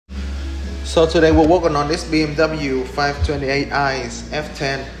So today we're working on this BMW 528i's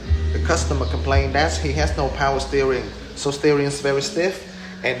F10. The customer complained that he has no power steering, so steering is very stiff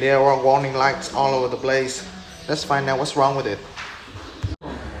and there are warning lights all over the place. Let's find out what's wrong with it.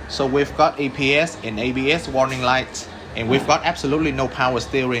 So we've got EPS and ABS warning lights, and we've got absolutely no power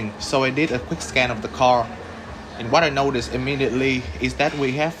steering. So I did a quick scan of the car, and what I noticed immediately is that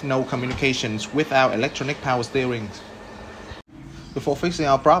we have no communications with our electronic power steering. Before fixing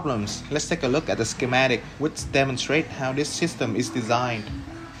our problems, let's take a look at the schematic which demonstrates how this system is designed.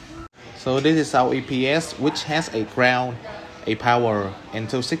 So this is our EPS, which has a ground, a power, and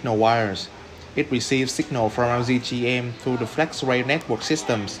two signal wires. It receives signal from our ZGM through the FlexRay network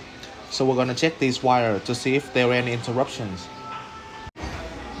systems. So we're gonna check these wires to see if there are any interruptions.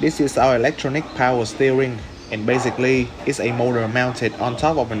 This is our electronic power steering, and basically it's a motor mounted on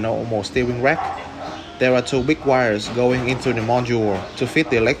top of a normal steering rack. There are two big wires going into the module to fit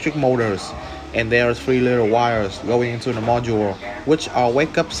the electric motors, and there are three little wires going into the module, which are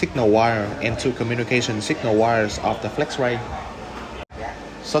wake-up signal wire and two communication signal wires of the FlexRay.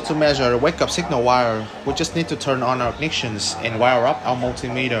 So to measure the wake-up signal wire, we just need to turn on our ignitions and wire up our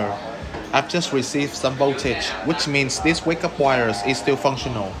multimeter. I've just received some voltage, which means this wake-up wires is still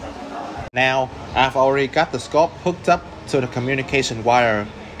functional. Now, I've already got the scope hooked up to the communication wire,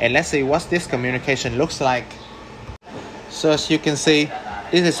 and let's see what this communication looks like. So as you can see,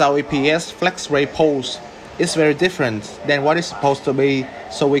 this is our EPS FlexRay pulse. It's very different than what it's supposed to be,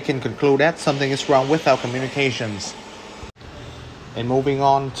 so we can conclude that something is wrong with our communications. And moving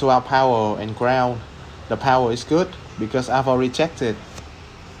on to our power and ground, the power is good because I've already checked it.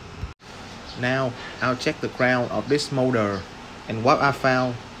 Now I'll check the ground of this motor, and what I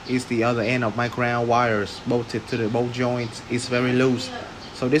found is the other end of my ground wires bolted to the bolt joints is very loose,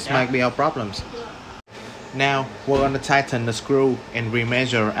 so this might be our problems. Now we're going to tighten the screw and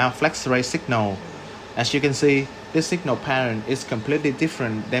remeasure our FlexRay signal. As you can see, this signal pattern is completely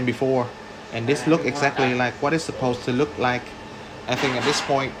different than before, and this looks exactly like what it's supposed to look like. I think at this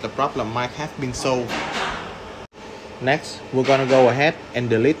point the problem might have been solved. Next, we're gonna go ahead and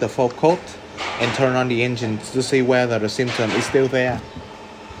delete the fault code and turn on the engine to see whether the symptom is still there.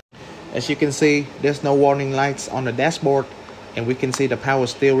 As you can see, there's no warning lights on the dashboard, and we can see the power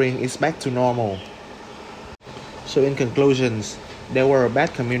steering is back to normal. So in conclusions, there were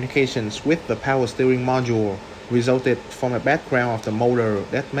bad communications with the power steering module, resulted from a bad ground of the motor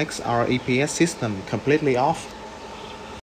that makes our EPS system completely off.